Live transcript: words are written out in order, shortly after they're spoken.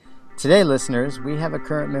Today, listeners, we have a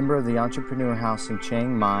current member of the Entrepreneur House in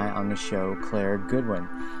Chiang Mai on the show, Clare Goodwin.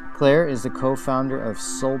 Clare is the co-founder of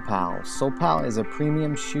SoulPal. SoulPal is a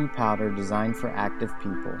premium shoe powder designed for active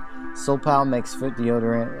people. SoulPal makes foot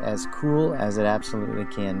deodorant as cool as it absolutely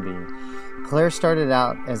can be. Clare started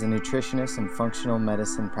out as a nutritionist and functional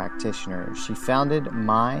medicine practitioner. She founded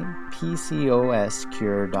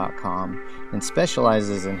mypcoscure.com and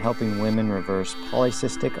specializes in helping women reverse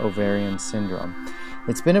polycystic ovarian syndrome.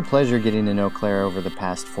 It's been a pleasure getting to know Clare over the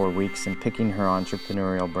past 4 weeks and picking her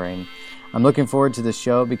entrepreneurial brain. I'm looking forward to the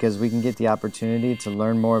show because we can get the opportunity to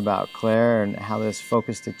learn more about Clare and how this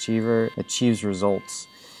focused achiever achieves results.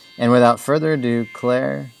 And without further ado,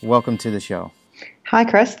 Clare, welcome to the show. Hi,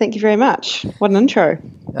 Chris. Thank you very much. What an intro.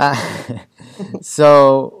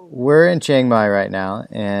 So we're in Chiang Mai right now,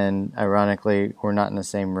 and ironically, we're not in the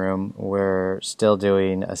same room. We're still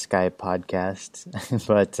doing a Skype podcast,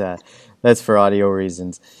 but that's for audio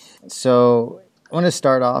reasons. So I want to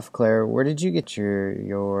start off, Clare. Where did you get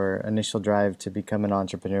your initial drive to become an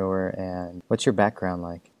entrepreneur, and what's your background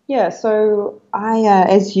like? Yeah, so I,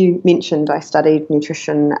 as you mentioned, I studied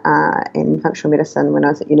nutrition and functional medicine when I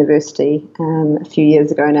was at university a few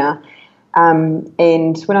years ago now.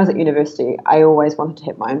 And when I was at university, I always wanted to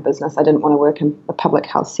have my own business. I didn't want to work in a public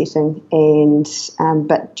health setting.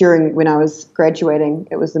 But when I was graduating,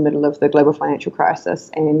 it was the middle of the global financial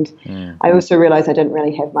crisis. And I also realized I didn't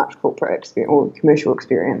really have much corporate experience or commercial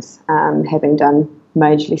experience. Having done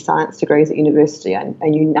majorly science degrees at university, I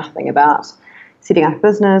knew nothing about setting up a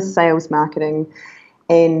business, sales, marketing.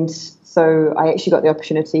 And so I actually got the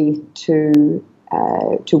opportunity to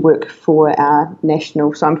work for our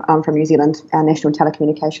national, so I'm from New Zealand, our national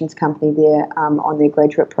telecommunications company there on their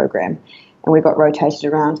graduate program. And we got rotated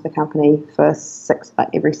around the company for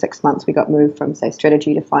every 6 months. We got moved from, say,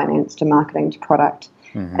 strategy to finance to marketing to product.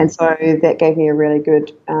 Mm-hmm. And so that gave me a really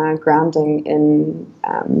good grounding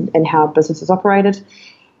in how business is operated.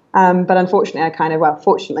 But unfortunately,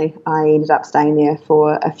 fortunately, I ended up staying there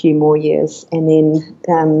for a few more years, and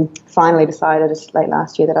then finally decided late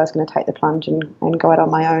last year that I was going to take the plunge and go out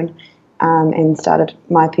on my own, and started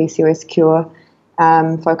my PCOS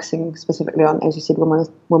focusing specifically on, as you said,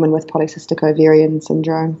 women with polycystic ovarian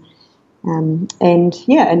syndrome, and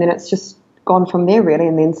then it's just gone from there really,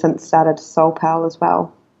 and then since started SoulPal as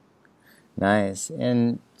well. Nice.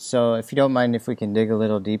 And so, if you don't mind, if we can dig a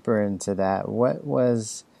little deeper into that, what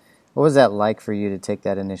was that like for you to take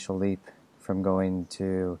that initial leap from going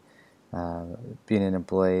to being an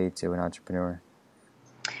employee to an entrepreneur?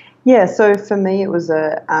 Yeah, so for me, it was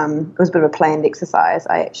a bit of a planned exercise.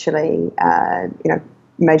 I actually,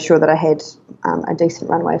 made sure that I had a decent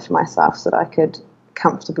runway for myself so that I could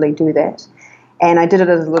comfortably do that. And I did it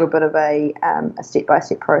as a little bit of a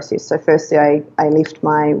step-by-step process. So firstly, I left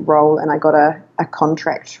my role and I got a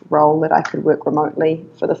contract role that I could work remotely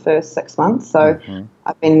for the first 6 months. So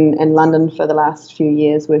I've been in London for the last few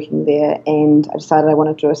years working there, and I decided I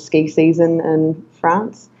wanted to do a ski season in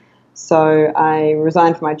France. So I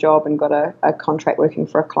resigned from my job and got a contract working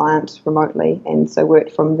for a client remotely, and so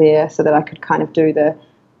worked from there so that I could kind of do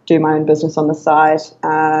my own business on the side,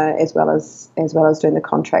 as well as doing the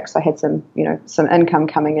contracts. So I had some income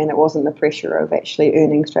coming in. It wasn't the pressure of actually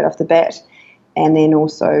earning straight off the bat, and then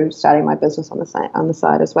also starting my business on the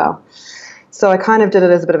side as well. So I kind of did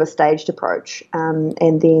it as a bit of a staged approach,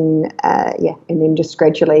 and then just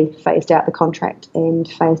gradually phased out the contract and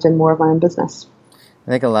phased in more of my own business. I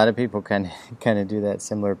think a lot of people kind of do that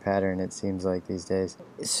similar pattern, it seems like, these days.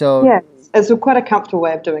 So yeah, it's quite a comfortable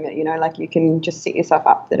way of doing it, like you can just set yourself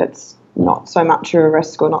up that it's not so much of a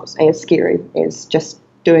risk or not as scary as just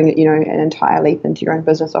doing it, an entire leap into your own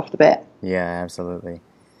business off the bat. Yeah, absolutely.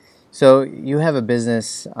 So you have a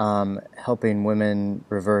business helping women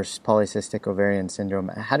reverse polycystic ovarian syndrome.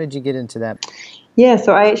 How did you get into that? Yeah,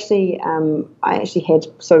 so I actually had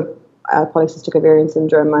polycystic ovarian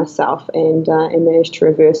syndrome myself, and managed to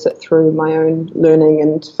reverse it through my own learning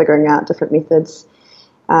and figuring out different methods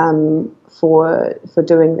for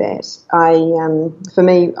doing that.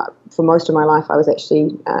 For most of my life, I was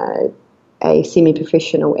actually a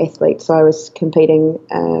semi-professional athlete, so I was competing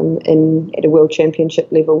at a world championship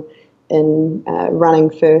level in running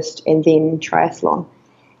first, and then triathlon.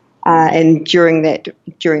 And during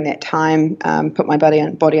that time, put my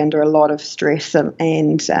body under a lot of stress,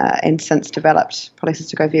 and since developed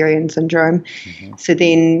polycystic ovarian syndrome. Mm-hmm. So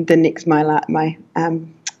then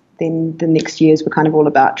the next years were kind of all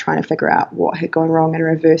about trying to figure out what had gone wrong and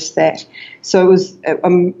reverse that. So it was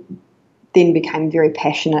then became very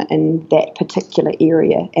passionate in that particular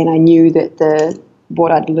area, and I knew that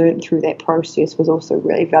what I'd learned through that process was also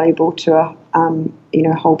really valuable to a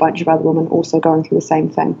whole bunch of other women also going through the same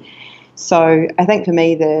thing. So I think for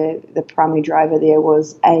me, the primary driver there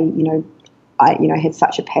was I had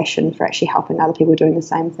such a passion for actually helping other people doing the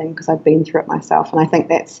same thing because I'd been through it myself. And I think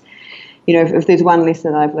that's, if there's one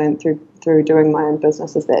lesson that I've learned through doing my own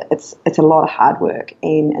business is that it's a lot of hard work,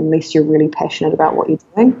 and unless you're really passionate about what you're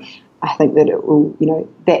doing, I think that it will,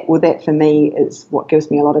 that for me is what gives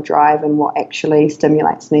me a lot of drive, and what actually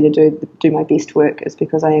stimulates me to do my best work is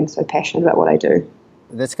because I am so passionate about what I do.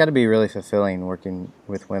 That's got to be really fulfilling, working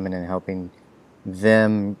with women and helping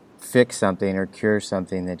them fix something or cure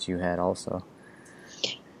something that you had also.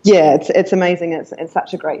 Yeah, it's amazing. It's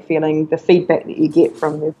such a great feeling. The feedback that you get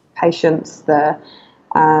from the patients,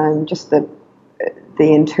 just the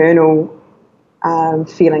internal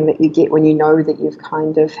feeling that you get when you know that you've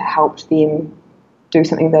kind of helped them do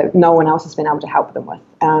something that no one else has been able to help them with,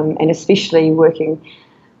 and especially working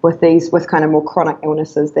with kind of more chronic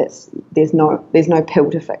illnesses. There's no pill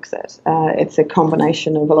to fix it. It's a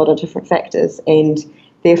combination of a lot of different factors, and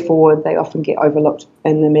therefore they often get overlooked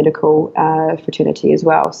in the medical fraternity as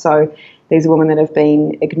well. So these are women that have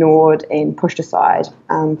been ignored and pushed aside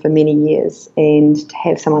for many years, and to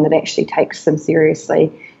have someone that actually takes them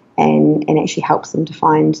seriously and actually helps them to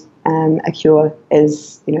find a cure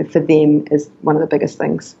is, for them, is one of the biggest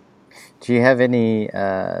things. Do you have any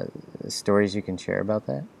stories you can share about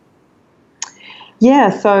that?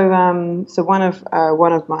 Yeah, so one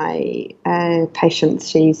of my patients,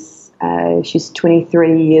 she's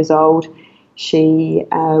 23 years old. She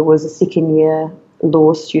was a second year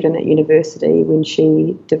law student at university when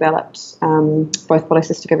she developed both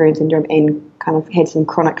polycystic ovarian syndrome and kind of had some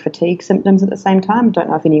chronic fatigue symptoms at the same time. I don't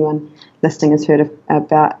know if anyone listening has heard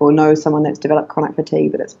about or knows someone that's developed chronic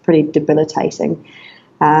fatigue, but it's pretty debilitating.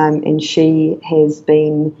 And she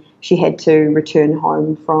had to return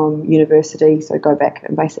home from university, so go back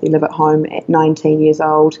and basically live at home at 19 years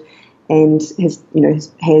old, and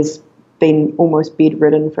has been almost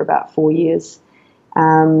bedridden for about 4 years.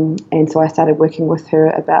 And so I started working with her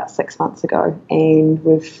about 6 months ago, and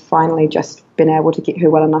we've finally just been able to get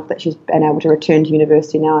her well enough that she's been able to return to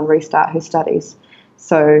university now and restart her studies.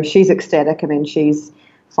 So she's ecstatic. I mean, she's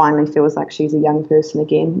finally feels like she's a young person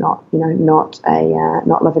again, not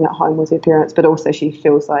living at home with her parents, but also she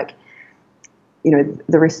feels like, the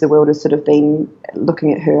rest of the world has sort of been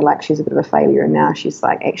looking at her like she's a bit of a failure, and now she's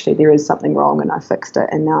like, actually, there is something wrong, and I fixed it,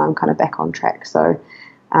 and now I'm kind of back on track. So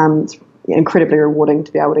it's incredibly rewarding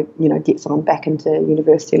to be able to, get someone back into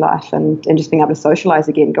university life and just being able to socialize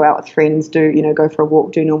again, go out with friends, go for a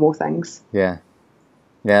walk, do normal things. Yeah,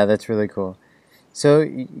 that's really cool. So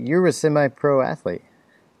you're a semi-pro athlete.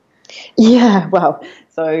 Yeah, well,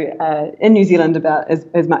 so in New Zealand about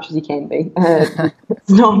as much as you can be. It's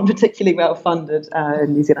not particularly well funded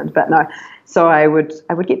in New Zealand, but no. So I would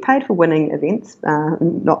get paid for winning events.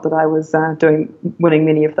 Not that I was winning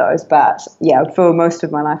many of those, but yeah, for most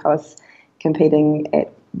of my life I was competing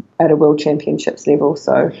at a world championships level.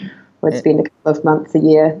 So I'd spend a couple of months a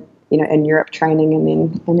year, in Europe training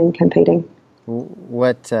and then competing.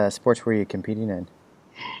 What sports were you competing in?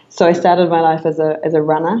 So I started my life as a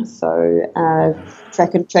runner, so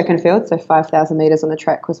track and field, so 5,000 meters on the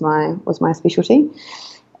track was my specialty.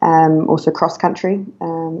 Also cross country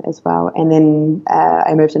as well, and then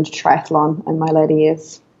I moved into triathlon in my later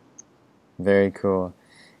years. Very cool.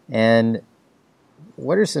 And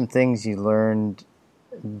what are some things you learned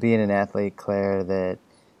being an athlete, Claire, that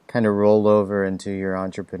kind of roll over into your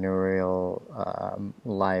entrepreneurial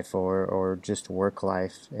life or just work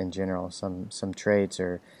life in general? Some traits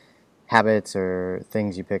or habits or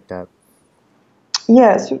things you picked up?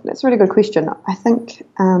 Yeah, that's a really good question. I think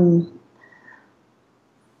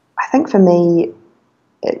for me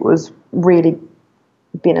it was really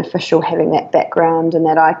beneficial having that background, and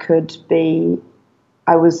that I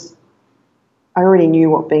already knew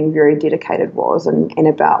what being very dedicated was, and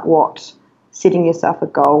about what setting yourself a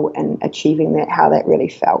goal and achieving that, how that really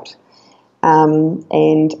felt.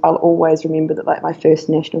 And I'll always remember that, like, my first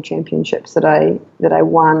national championships that I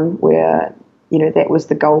won, where that was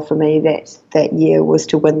the goal for me that year, was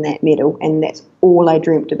to win that medal, and that's all I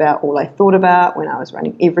dreamt about, all I thought about when I was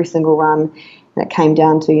running every single run. And it came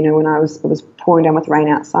down to when it was pouring down with rain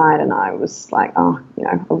outside, and I was like, I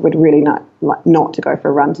would really not to go for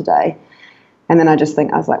a run today. And then I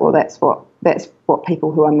was like, well, that's what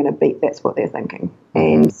people who I'm going to beat, that's what they're thinking.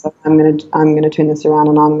 And so I'm going to turn this around,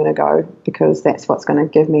 and I'm going to go, because that's what's going to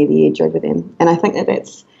give me the edge over them. And I think that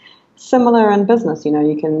that's similar in business.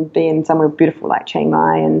 You can be in somewhere beautiful like Chiang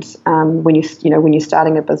Mai, and when you're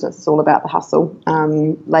starting a business, it's all about the hustle.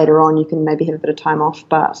 Later on, you can maybe have a bit of time off,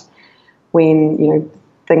 but when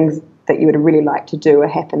things that you would really like to do are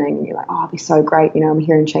happening, and you're like, oh, it'd be so great, I'm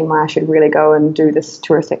here in Chiang Mai, I should really go and do this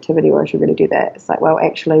tourist activity, or I should really do that. It's like, well,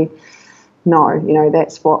 actually, no,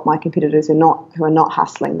 that's what my competitors who are not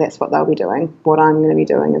hustling, that's what they'll be doing. What I'm going to be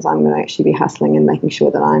doing is I'm going to actually be hustling and making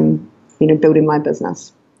sure that I'm, building my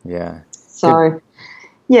business. Yeah. So,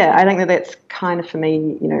 yeah, I think that's kind of for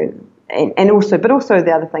me, and also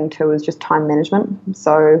the other thing too is just time management.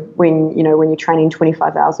 So when you're training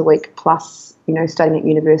 25 hours a week plus, studying at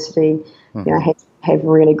university, have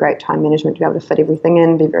really great time management to be able to fit everything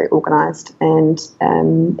in, be very organised, and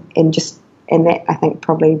that I think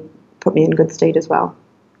probably put me in good stead as well.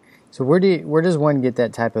 So where does one get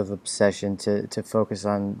that type of obsession to focus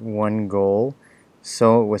on one goal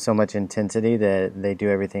with so much intensity that they do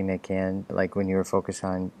everything they can, like when you were focused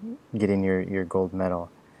on getting your gold medal?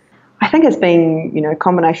 I think it's been, a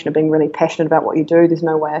combination of being really passionate about what you do. There's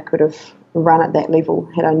no way I could have run at that level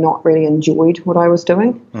had I not really enjoyed what I was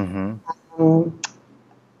doing. Mm-hmm.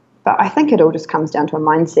 But I think it all just comes down to a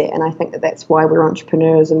mindset, and I think that's why we're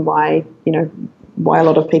entrepreneurs, and why a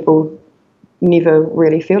lot of people never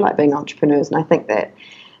really feel like being entrepreneurs. And I think that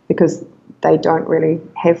because they don't really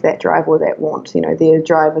have that drive or that want, their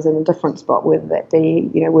drive is in a different spot, whether that be,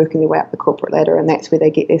 working their way up the corporate ladder, and that's where they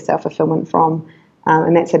get their self-fulfillment from.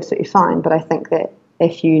 And that's absolutely fine. But I think that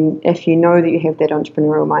if you know that you have that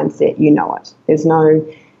entrepreneurial mindset, you know it. There's no,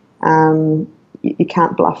 you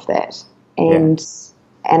can't bluff that. And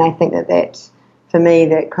I think that for me,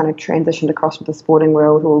 that kind of transitioned across to the sporting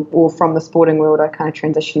world, or from the sporting world, I kind of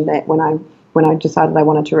transitioned that when I decided I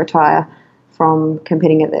wanted to retire from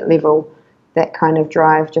competing at that level. That kind of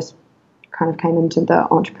drive just kind of came into the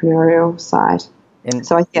entrepreneurial side. And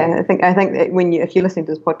so I think that if you're listening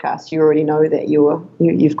to this podcast, you already know that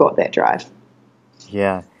you've got that drive.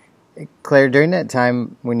 Yeah, Claire, during that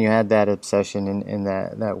time when you had that obsession and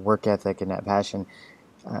that work ethic and that passion,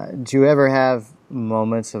 do you ever have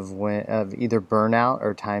moments of either burnout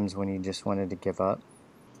or times when you just wanted to give up?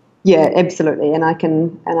 Yeah, absolutely. And I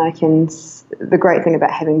can. The great thing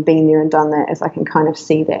about having been there and done that is I can kind of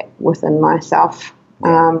see that within myself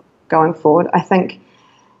going forward. I think.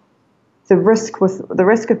 The risk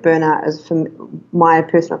of burnout is, from my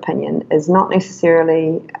personal opinion, is not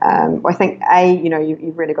necessarily. I think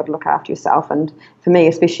you've really got to look after yourself, and for me,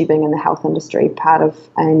 especially being in the health industry,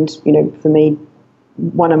 for me,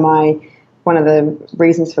 one of the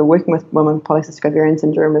reasons for working with women with polycystic ovarian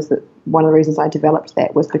syndrome is that one of the reasons I developed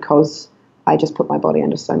that was because I just put my body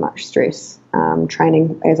under so much stress,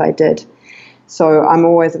 training as I did. So I'm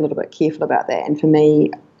always a little bit careful about that. And for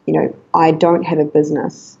me, I don't have a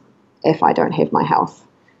business if I don't have my health,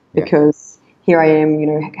 because here I am,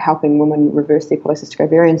 helping women reverse their polycystic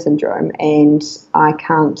ovarian syndrome, and I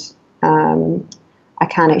can't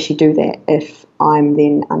actually do that if I'm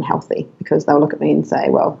then unhealthy, because they'll look at me and say,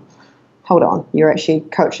 well, hold on, you're actually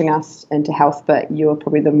coaching us into health, but you're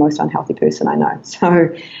probably the most unhealthy person I know. So,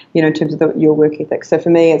 in terms of your work ethic. So for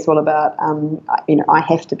me, it's all about, I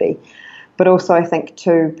have to be. But also I think,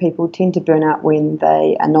 too, people tend to burn out when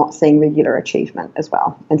they are not seeing regular achievement as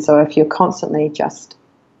well. And so if you're constantly just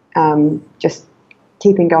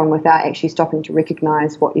keeping going without actually stopping to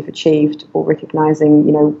recognise what you've achieved, or recognising,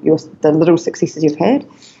 the little successes you've had,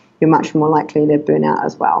 you're much more likely to burn out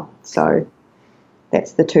as well. So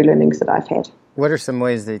that's the two learnings that I've had. What are some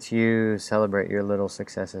ways that you celebrate your little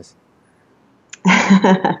successes?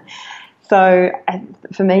 So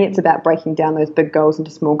for me, it's about breaking down those big goals into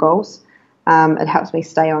small goals. It helps me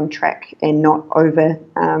stay on track and not over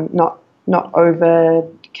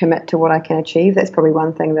commit to what I can achieve. That's probably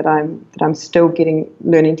one thing that I'm still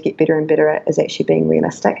learning to get better and better at, is actually being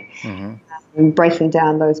realistic. Mm-hmm. Breaking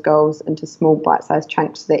down those goals into small bite-sized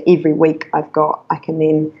chunks, that every week I can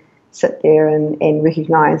then sit there and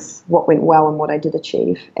recognise what went well and what I did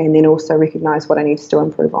achieve, and then also recognise what I need to still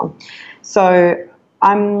improve on. So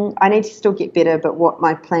I need to still get better, but what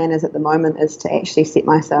my plan is at the moment is to actually set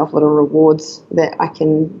myself little rewards that I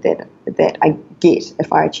get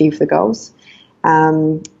if I achieve the goals,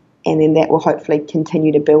 and then that will hopefully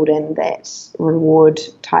continue to build in that reward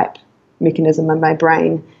type mechanism in my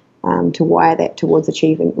brain, to wire that towards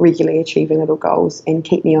regularly achieving little goals, and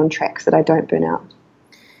keep me on track so that I don't burn out.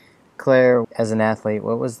 Claire, as an athlete,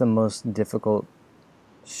 what was the most difficult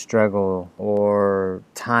struggle or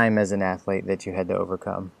time as an athlete that you had to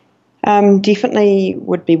overcome? Definitely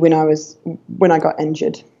would be when I got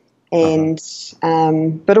injured, and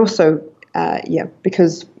but also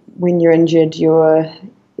because when you're injured,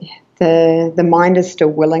 the mind is still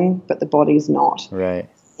willing, but the body's not. Right.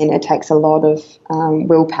 And it takes a lot of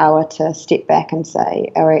willpower to step back and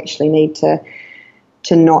say, I actually need to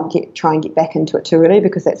not try and get back into it too early,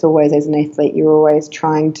 because that's always, as an athlete, you're always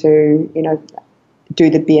trying to, do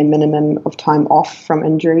the bare minimum of time off from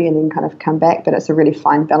injury and then kind of come back. But it's a really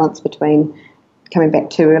fine balance between coming back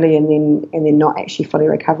too early and then not actually fully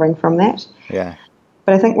recovering from that. Yeah.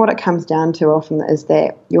 But I think what it comes down to often is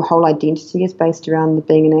that your whole identity is based around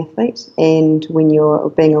being an athlete, and when you're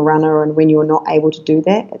being a runner and when you're not able to do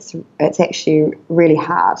that, it's actually really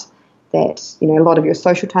hard. That a lot of your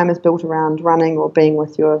social time is built around running or being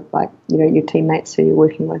with your your teammates who you're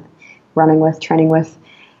working with, running with, training with,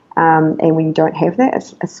 and when you don't have that,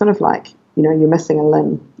 it's sort of like you're missing a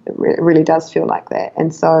limb. It really does feel like that.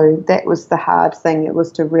 And so that was the hard thing. It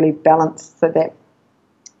was to really balance so that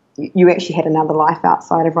you actually had another life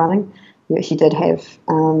outside of running. You actually did have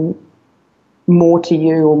more to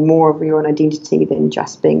you, or more of your own identity than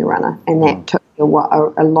just being a runner. And that took a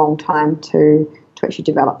long time to actually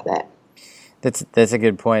develop that. That's a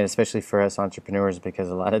good point, especially for us entrepreneurs, because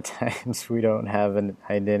a lot of times we don't have an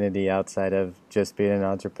identity outside of just being an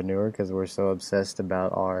entrepreneur, because we're so obsessed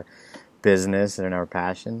about our business and our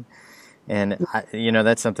passion. And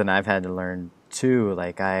that's something I've had to learn too.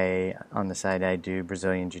 Like on the side, I do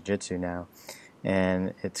Brazilian Jiu-Jitsu now,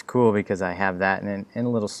 and it's cool because I have that and a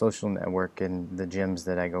little social network in the gyms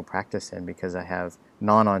that I go practice in, because I have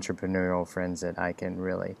non-entrepreneurial friends that I can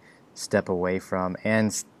really step away from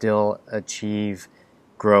and still achieve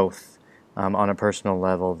growth on a personal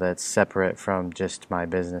level that's separate from just my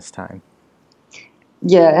business time.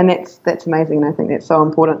 Yeah, and that's amazing, and I think that's so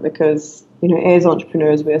important, because as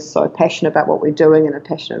entrepreneurs, we're so passionate about what we're doing and are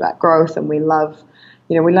passionate about growth, and we love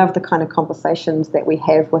the kind of conversations that we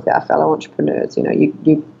have with our fellow entrepreneurs.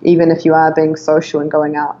 You even if you are being social and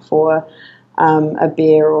going out for a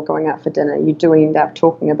beer or going out for dinner, you do end up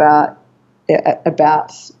talking about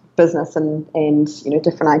business and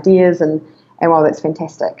different ideas, and while that's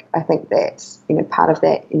fantastic, I think that part of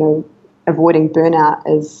that avoiding burnout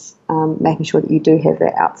is making sure that you do have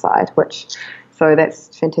that outside, so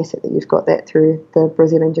that's fantastic that you've got that through the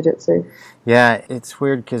Brazilian Jiu-Jitsu. Yeah, it's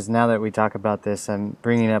weird because now that we talk about this, I'm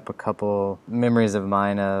bringing up a couple memories of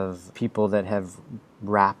mine of people that have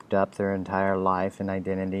wrapped up their entire life and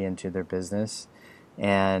identity into their business,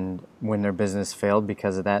 and when their business failed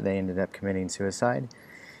because of that, they ended up committing suicide.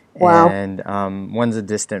 Wow. And one's a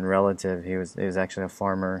distant relative. He was actually a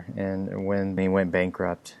farmer, and when he went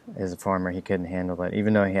bankrupt as a farmer, he couldn't handle it.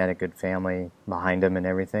 Even though he had a good family behind him and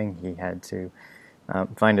everything, he had to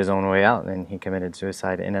find his own way out, and he committed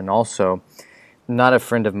suicide. And then also, not a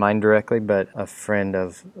friend of mine directly, but a friend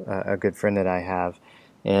of a good friend that I have,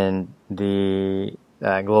 in the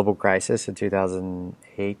global crisis of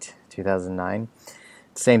 2008, 2009.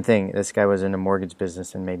 Same thing. This guy was in the mortgage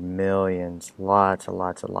business and made millions, lots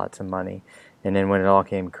of money. And then when it all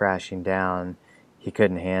came crashing down, he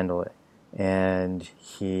couldn't handle it, and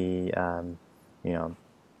he,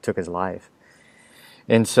 took his life.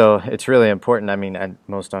 And so it's really important. I mean,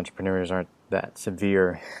 most entrepreneurs aren't that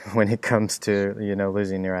severe when it comes to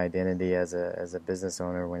losing their identity as a business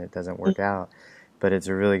owner when it doesn't work out. But it's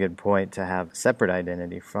a really good point to have a separate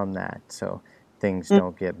identity from that, so things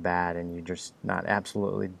don't get bad and you're just not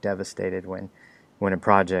absolutely devastated when a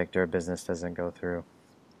project or a business doesn't go through.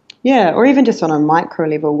 Yeah, or even just on a micro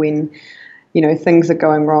level when things are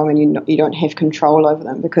going wrong and you don't have control over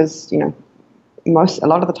them, because a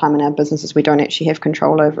lot of the time in our businesses we don't actually have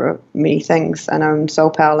control over many things. I know in Soul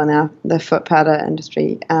Pal and the foot powder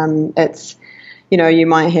industry, it's you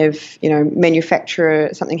might have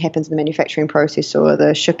something happens in the manufacturing process or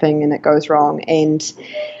the shipping and it goes wrong, and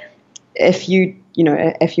if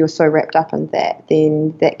you're so wrapped up in that,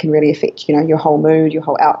 then that can really affect your whole mood, your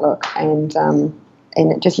whole outlook, and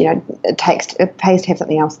it just it pays to have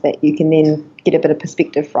something else that you can then get a bit of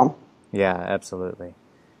perspective from. Yeah, absolutely.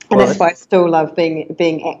 And that's why I still love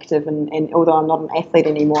being active, and although I'm not an athlete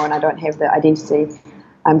anymore and I don't have the identity,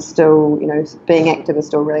 I'm still being active is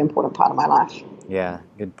still a really important part of my life. Yeah,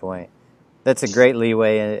 good point. That's a great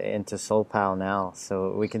leeway into Soul Pal now.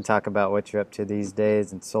 So we can talk about what you're up to these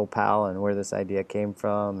days in Soul Pal and where this idea came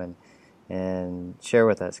from, and share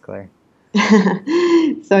with us, Claire.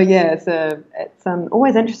 So yeah, it's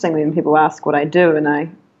always interesting when people ask what I do, and I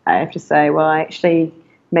have to say, well, I actually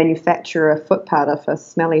manufacture a foot powder for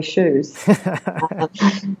smelly shoes. I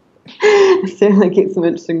certainly get some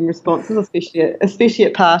interesting responses, especially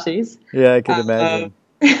at parties. Yeah, I can imagine.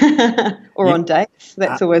 Or on dates.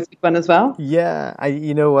 That's always fun as well. Yeah.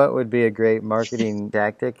 You know what would be a great marketing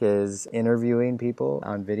tactic is interviewing people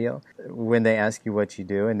on video when they ask you what you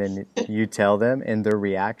do, and then you tell them and their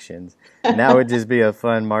reactions. And that would just be a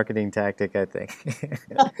fun marketing tactic, I think.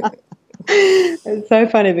 It's so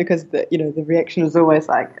funny because the reaction is always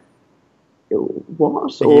like,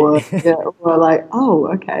 what? Or, yeah, or like, oh,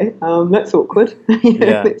 okay, that's awkward.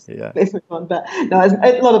 Yeah, Let's yeah. move on. But no,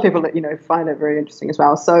 a lot of people that, find it very interesting as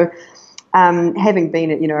well. So, having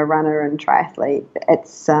been, a runner and triathlete,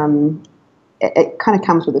 it kind of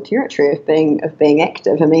comes with the territory of being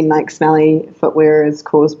active. I mean, like, smelly footwear is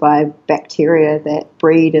caused by bacteria that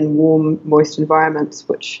breed in warm, moist environments,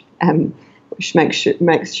 which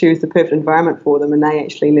makes shoes the perfect environment for them, and they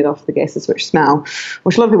actually let off the gases which smell,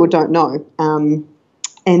 which a lot of people don't know.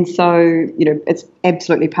 And so, it's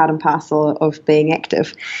absolutely part and parcel of being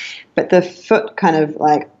active. But the foot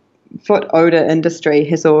odor industry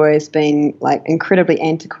has always been like incredibly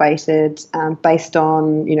antiquated, based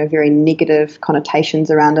on very negative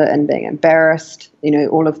connotations around it and being embarrassed.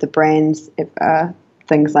 All of the brands are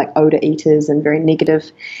things like odor eaters and very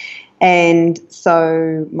negative. And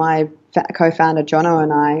so my co-founder Jono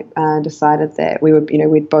and I decided that we would,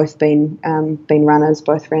 we'd both been runners,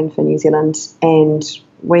 both ran for New Zealand, and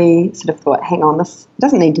we sort of thought, hang on, this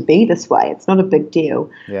doesn't need to be this way. It's not a big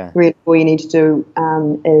deal. Yeah. Really, all you need to do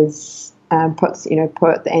is put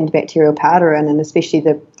the antibacterial powder in, and especially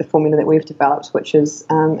the formula that we've developed, which is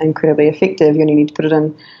incredibly effective. You only need to put it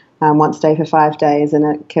in once a day for 5 days, and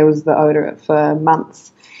it kills the odor for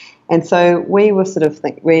months. And so we were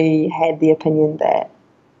we had the opinion that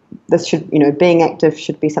this should, being active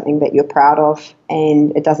should be something that you're proud of,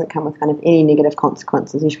 and it doesn't come with kind of any negative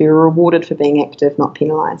consequences. You should be rewarded for being active, not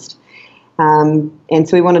penalised. And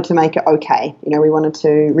so we wanted to make it okay. We wanted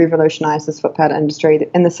to revolutionise this foot powder industry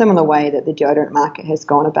in the similar way that the deodorant market has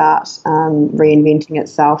gone about reinventing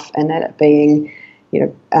itself, and that it being,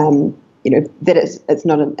 that it's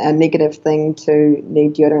not a negative thing to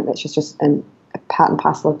need deodorant. That's just a part and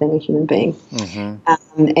parcel of being a human being.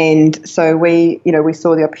 Mm-hmm. And so we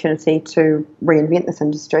saw the opportunity to reinvent this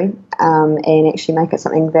industry, and actually make it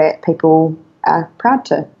something that people are proud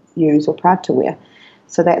to use or proud to wear.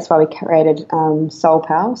 So that's why we created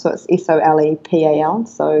SolePal. So it's SOLEPAL,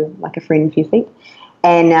 so like a friend with your feet.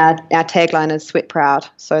 And our tagline is Sweat Proud.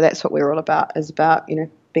 So that's what we're all about, is about,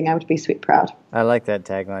 being able to be sweat proud. I like that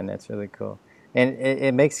tagline. That's really cool. And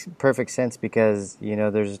it makes perfect sense because,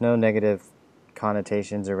 there's no negative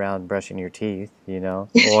connotations around brushing your teeth,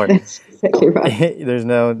 or That's exactly right. There's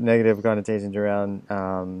no negative connotations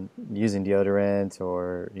around using deodorant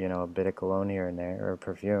or, a bit of cologne here and there or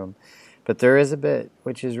perfume. But there is a bit,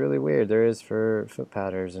 which is really weird. There is for foot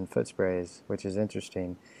powders and foot sprays, which is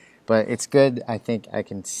interesting. But it's good. I think I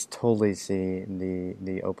can totally see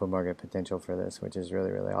the open market potential for this, which is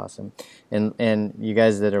really, really awesome. And you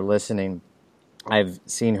guys that are listening, I've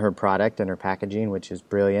seen her product and her packaging, which is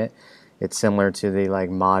brilliant. It's similar to the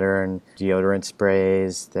modern deodorant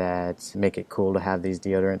sprays that make it cool to have these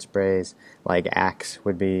deodorant sprays, like Axe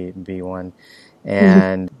would be one.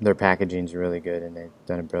 And their packaging is really good, and they've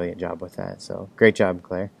done a brilliant job with that. So great job,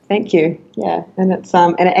 Claire. Thank you. Yeah, and it's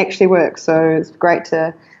and it actually works. So it's great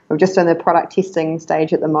we're just in the product testing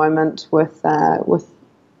stage at the moment with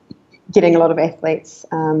getting a lot of athletes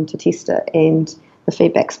to test it, and the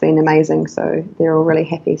feedback's been amazing. So they're all really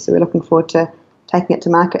happy. So we're looking forward to taking it to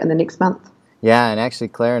market in the next month. Yeah, and actually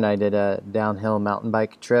Claire and I did a downhill mountain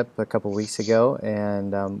bike trip a couple weeks ago,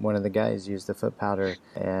 and one of the guys used the foot powder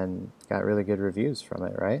and got really good reviews from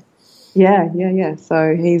it, right? Yeah.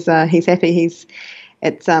 So he's happy. He used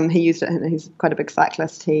it, and he's quite a big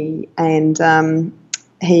cyclist. He found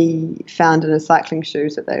in his cycling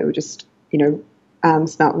shoes that they were just,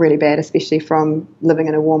 smelt really bad, especially from living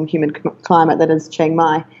in a warm, humid climate that is Chiang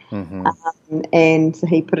Mai. Mm-hmm. And so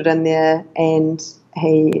he put it in there, and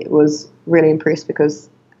he was really impressed because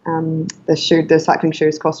the cycling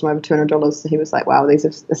shoes cost him over $200. So he was like, "Wow, this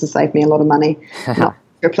has saved me a lot of money." Not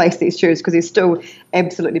replace these shoes because they're still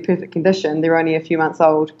absolutely perfect condition. They're only a few months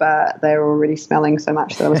old, but they're already smelling so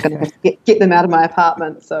much that I was going to have to get them out of my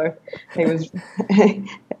apartment. So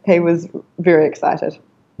he was very excited.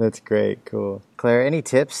 That's great. Cool. Claire, any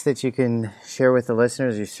tips that you can share with the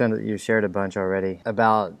listeners? You shared a bunch already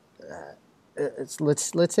about,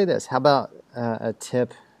 let's say this. How about a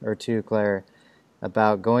tip or two, Claire,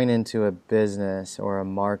 about going into a business or a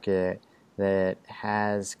market that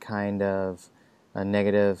has kind of a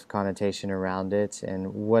negative connotation around it,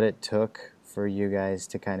 and what it took for you guys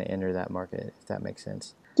to kind of enter that market, if that makes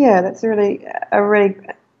sense? Yeah, that's a really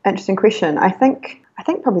interesting question. I think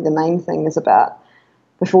probably the main thing is about,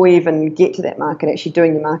 before we even get to that market, actually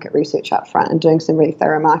doing your market research up front and doing some really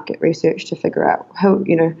thorough market research to figure out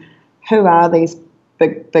who are these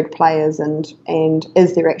big players, and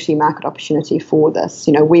is there actually market opportunity for this?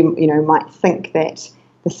 We might think that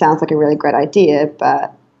this sounds like a really great idea,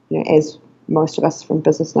 but as most of us from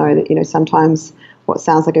business know that, sometimes what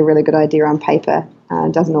sounds like a really good idea on paper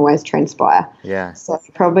doesn't always transpire. Yeah. So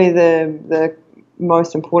probably the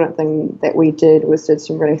most important thing that we did was did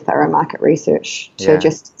some really thorough market research to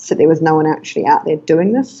just so there was no one actually out there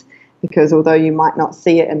doing this, because although you might not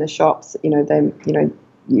see it in the shops, it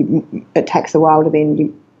takes a while to then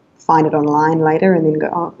you find it online later and then go,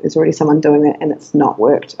 oh, there's already someone doing it and it's not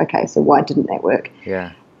worked. Okay, so why didn't that work?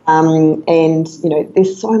 Yeah. And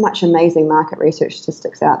there's so much amazing market research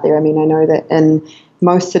statistics out there. I mean, I know that in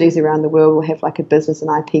most cities around the world will have like a business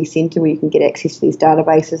and IP centre where you can get access to these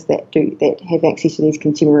databases that have access to these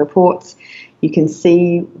consumer reports. You can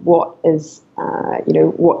see what is,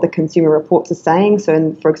 what the consumer reports are saying.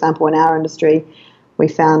 So, for example, in our industry, we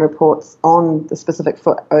found reports on the specific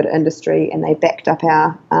foot odor industry, and they backed up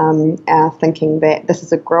our thinking that this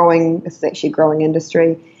is actually a growing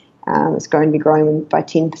industry. It's going to be growing by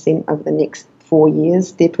 10% over the next 4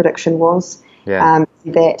 years, their prediction was. Yeah.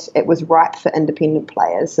 That it was ripe for independent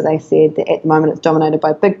players. So they said that at the moment it's dominated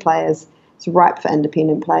by big players. It's ripe for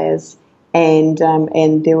independent players. And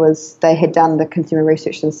they had done the consumer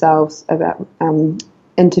research themselves about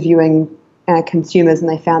interviewing consumers, and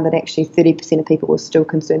they found that actually 30% of people were still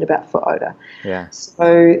concerned about foot odor. Yeah.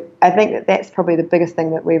 So I think that's probably the biggest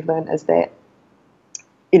thing that we've learned is that,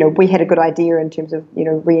 we had a good idea in terms of,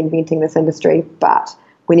 reinventing this industry, but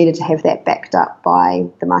we needed to have that backed up by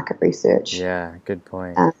the market research. Yeah, good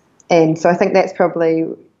point. And so I think that's probably,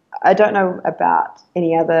 I don't know about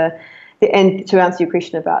any other, and to answer your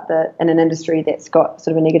question about in an industry that's got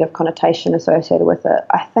sort of a negative connotation associated with it,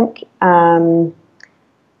 I think the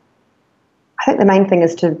main thing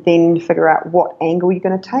is to then figure out what angle you're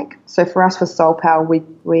going to take. So for us with Soul Power, we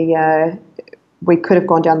could have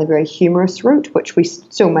gone down the very humorous route, which we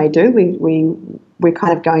still may do. We're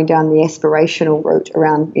kind of going down the aspirational route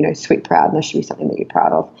around, sweat proud, and this should be something that you're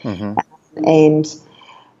proud of. Mm-hmm.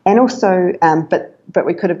 And also, but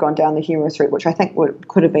we could have gone down the humorous route, which I think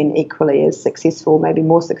could have been equally as successful, maybe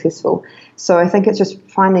more successful. So I think it's just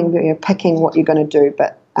finding, picking what you're going to do,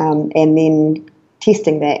 but and then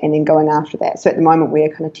testing that and then going after that. So at the moment we're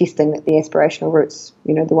kind of testing that the aspirational route's,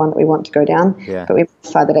 the one that we want to go down. Yeah. But we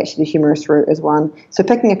decided that actually the humorous route is one. So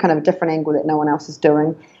picking a kind of different angle that no one else is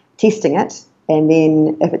doing, testing it, and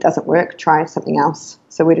then if it doesn't work, try something else.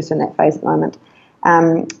 So we're just in that phase at the moment.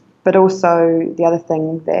 But also the other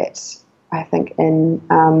thing that I think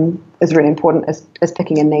is really important is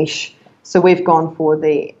picking a niche. So we've gone for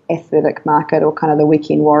the athletic market, or kind of the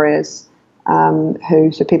weekend warriors,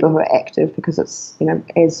 so people who are active, because it's,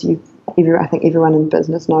 I think everyone in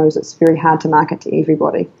business knows it's very hard to market to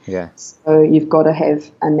everybody. Yeah. So you've got to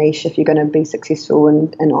have a niche if you're going to be successful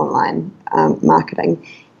in online marketing.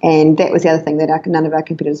 And that was the other thing that none of our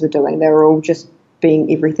competitors were doing. They were all just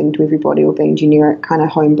being everything to everybody, or being generic kind of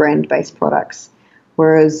home brand based products.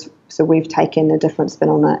 So we've taken a different spin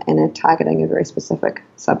on it and are targeting a very specific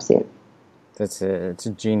subset. It's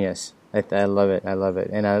a genius. I love it. I love it.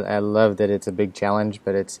 And I love that it's a big challenge,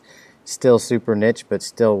 but it's still super niche, but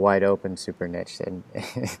still wide open, super niche. And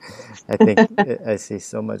I think I see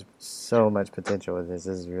so much potential with this.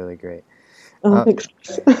 This is really great. Thanks.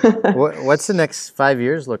 What's the next 5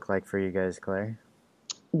 years look like for you guys, Claire?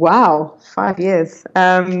 Wow, 5 years.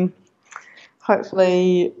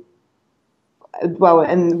 Hopefully,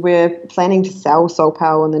 and we're planning to sell Soul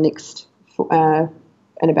Power in the next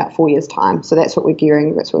in about 4 years' time. So that's what we're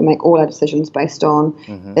gearing. That's what we make all our decisions based on,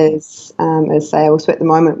 mm-hmm. is sales. So at the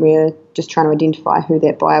moment, we're just trying to identify who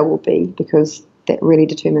that buyer will be, because that really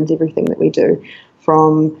determines everything that we do,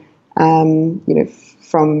 from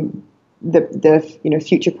from the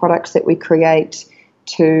future products that we create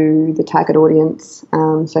to the target audience.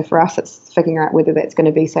 So for us, it's figuring out whether that's going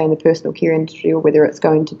to be, say, in the personal care industry, or whether it's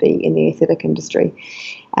going to be in the athletic industry.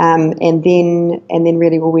 And then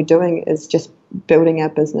really what we're doing is just building our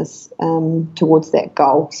business towards that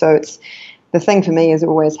goal. So it's the thing for me is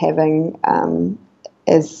always having an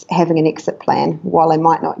exit plan. While I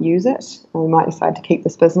might not use it, and we might decide to keep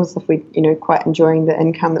this business if we quite enjoying the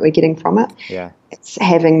income that we're getting from it. Yeah, it's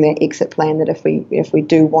having that exit plan that if we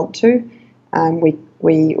do want to,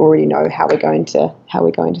 we already know how we're going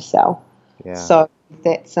to sell. Yeah. So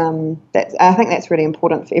that's I think that's really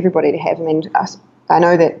important for everybody to have. I mean, I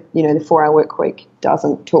know that the 4-hour work week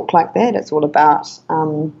doesn't talk like that. It's all about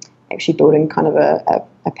actually building kind of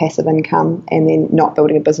a passive income, and then not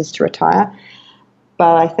building a business to retire.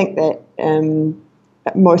 But I think that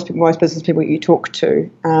most business people you talk to,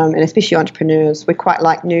 and especially entrepreneurs, we quite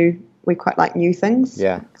like new things.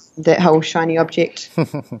 Yeah. That whole shiny object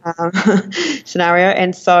scenario.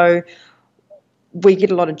 And so we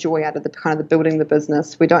get a lot of joy out of the kind of the building the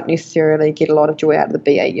business. We don't necessarily get a lot of joy out of the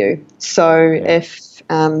BAU. So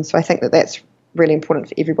so I think that that's really important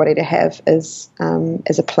for everybody to have as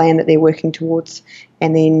a plan that they're working towards,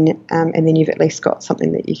 and then you've at least got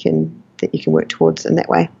something that you can work towards in that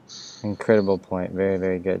way. Incredible point. Very,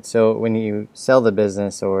 very good. So when you sell the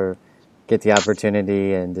business or get the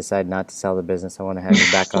opportunity and decide not to sell the business, I want to have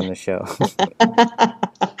you back on the show.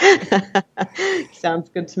 Sounds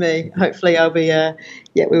good to me. Hopefully I'll be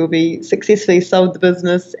we will be successfully sold the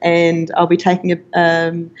business, and I'll be taking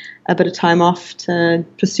a bit of time off to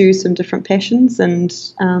pursue some different passions, and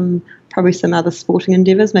probably some other sporting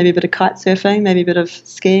endeavours, maybe a bit of kite surfing, maybe a bit of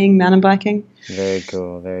skiing, mountain biking. Very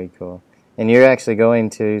cool, very cool. And you're actually going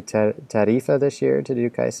to Tarifa this year to do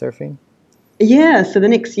kite surfing? Yeah, so the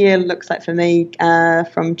next year looks like for me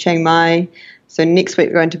from Chiang Mai. So next week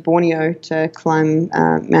we're going to Borneo to climb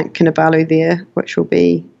Mount Kinabalu there, which will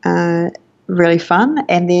be really fun.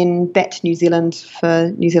 And then back to New Zealand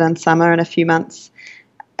for New Zealand summer in a few months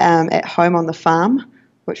at home on the farm,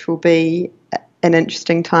 which will be an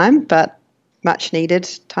interesting time, but much needed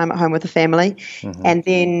time at home with the family. Mm-hmm. And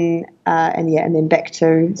then back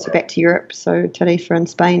to Europe, so Tarifa in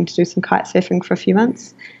Spain to do some kite surfing for a few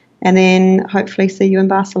months. And then hopefully see you in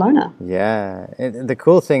Barcelona. Yeah. The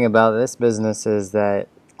cool thing about this business is that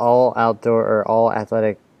all outdoor or all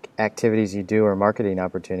athletic activities you do are marketing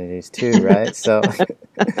opportunities too, right? So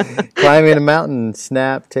climbing a mountain,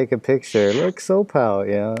 snap, take a picture, look so pal,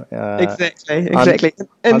 Exactly.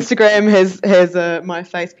 Instagram has my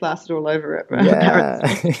face plastered all over it. Right?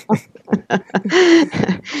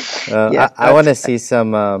 Yeah. I want to see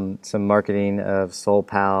some marketing of Soul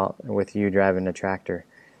Pal with you driving a tractor.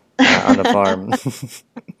 On the farm.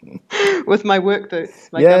 With my work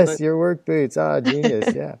boots. Yes, your work boots.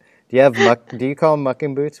 Genius, yeah. Do you call them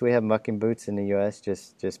mucking boots? We have mucking boots in the U.S.,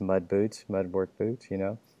 just mud boots, mud work boots, Do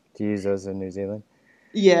you use those in New Zealand?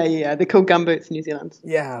 Yeah. They're called gum boots in New Zealand.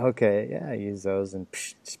 Yeah, okay. Yeah, I use those and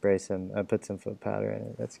spray put some foot powder in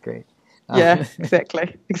it. That's great. Yeah,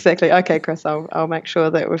 exactly. Okay, Chris, I'll make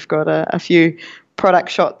sure that we've got a few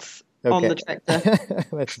product shots on the tractor.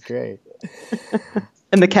 That's great.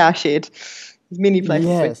 In the cow shed. There's many places.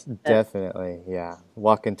 Yes, definitely. Yeah.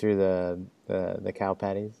 Walking through the cow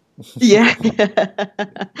patties. Yeah.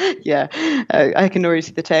 I can already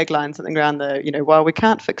see the tagline, something around while we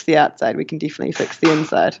can't fix the outside, we can definitely fix the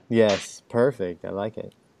inside. Yes, perfect. I like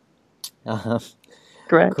it.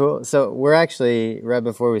 Great. Cool. So we're actually, right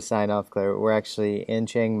before we sign off, Claire, we're actually in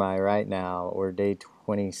Chiang Mai right now. We're day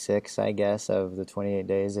 26, I guess, of the 28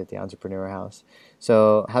 days at the Entrepreneur House.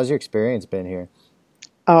 So how's your experience been here?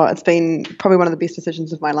 Oh, it's been probably one of the best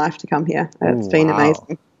decisions of my life to come here. It's been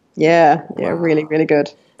amazing. Yeah, wow. Really, really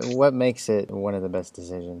good. What makes it one of the best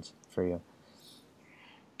decisions for you?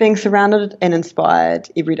 Being surrounded and inspired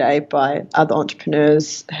every day by other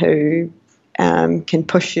entrepreneurs who can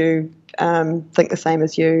push you, think the same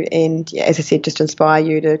as you, and as I said, just inspire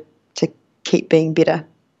you to keep being better.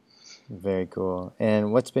 Very cool.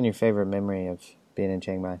 And what's been your favorite memory of being in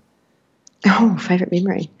Chiang Mai? Oh, favorite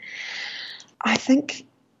memory. I think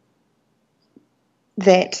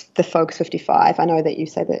that the Focus 55, I know that you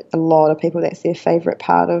say that a lot of people, that's their favourite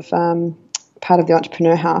part of the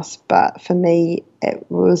Entrepreneur House, but for me it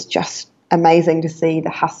was just amazing to see the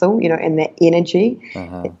hustle, and the energy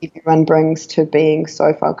that everyone brings to being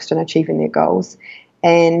so focused on achieving their goals,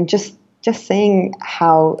 and just seeing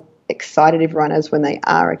how excited everyone is when they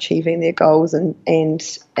are achieving their goals and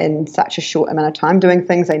in such a short amount of time, doing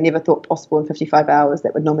things they never thought possible in 55 hours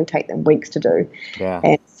that would normally take them weeks to do. Yeah.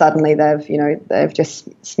 And suddenly they've just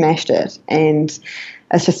smashed it, and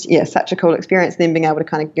it's just such a cool experience. Then being able to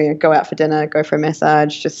kind of go out for dinner, go for a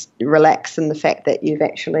massage, just relax in the fact that you've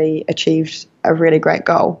actually achieved a really great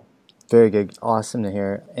goal. Very good. Awesome to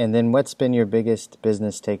hear. And then what's been your biggest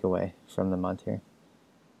business takeaway from the month here?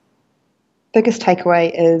 Biggest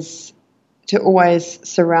takeaway is to always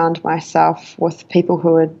surround myself with people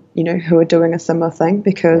who are doing a similar thing,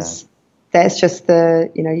 because that's just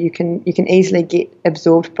you can easily get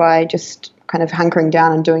absorbed by just kind of hunkering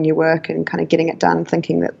down and doing your work and kind of getting it done,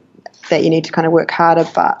 thinking that you need to kind of work harder,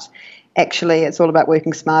 but actually it's all about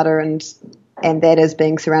working smarter, and that is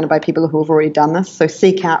being surrounded by people who have already done this. So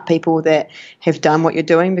seek out people that have done what you're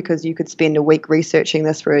doing, because you could spend a week researching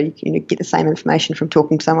this where you get the same information from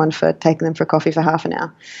talking to someone for taking them for a coffee for half an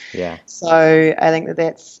hour. Yeah. So I think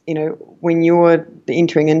that's when you're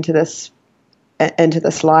entering into this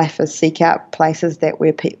life, is seek out places that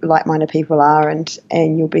where like-minded people are, and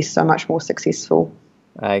you'll be so much more successful.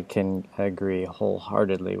 I can agree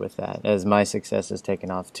wholeheartedly with that, as my success has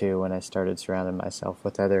taken off too when I started surrounding myself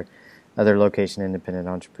with other location independent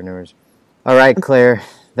entrepreneurs. All right, Claire,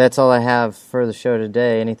 that's all I have for the show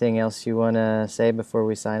today. Anything else you want to say before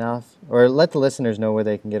we sign off? Or let the listeners know where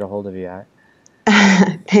they can get a hold of you at.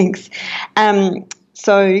 Thanks.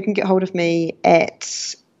 So you can get hold of me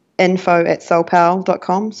at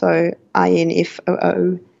info@soulpal.com. So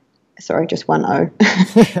infoo, sorry, just one O,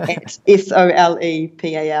 at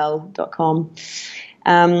solepal.com.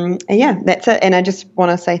 And yeah, that's it. And I just want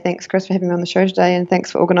to say thanks, Chris, for having me on the show today, and thanks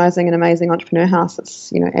for organising an amazing entrepreneur house.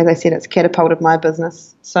 It's, as I said, it's catapulted my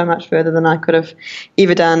business so much further than I could have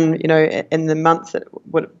ever done, in the months that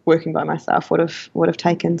working by myself would have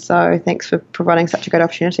taken. So thanks for providing such a great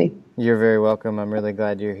opportunity. You're very welcome. I'm really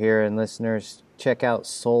glad you're here. And listeners, check out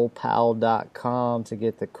soulpal.com to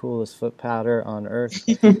get the coolest foot powder on earth.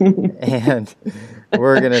 And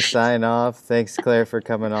we're going to sign off. Thanks, Claire, for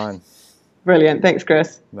coming on. Brilliant. Thanks,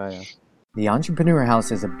 Chris. Bye now. The Entrepreneur House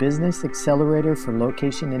is a business accelerator for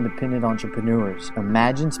location-independent entrepreneurs.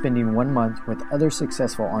 Imagine spending 1 month with other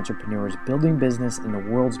successful entrepreneurs building business in the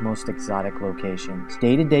world's most exotic locations.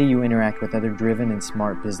 Day to day, you interact with other driven and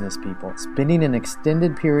smart business people. Spending an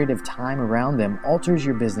extended period of time around them alters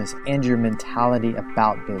your business and your mentality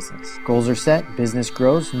about business. Goals are set, business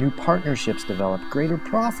grows, new partnerships develop, greater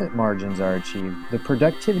profit margins are achieved, the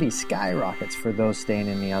productivity skyrockets for those staying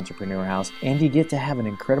in the Entrepreneur House, and you get to have an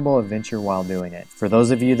incredible adventure while doing it. For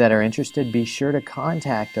those of you that are interested, be sure to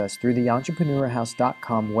contact us through the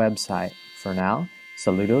entrepreneurhouse.com website. For now,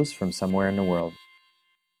 saludos from somewhere in the world.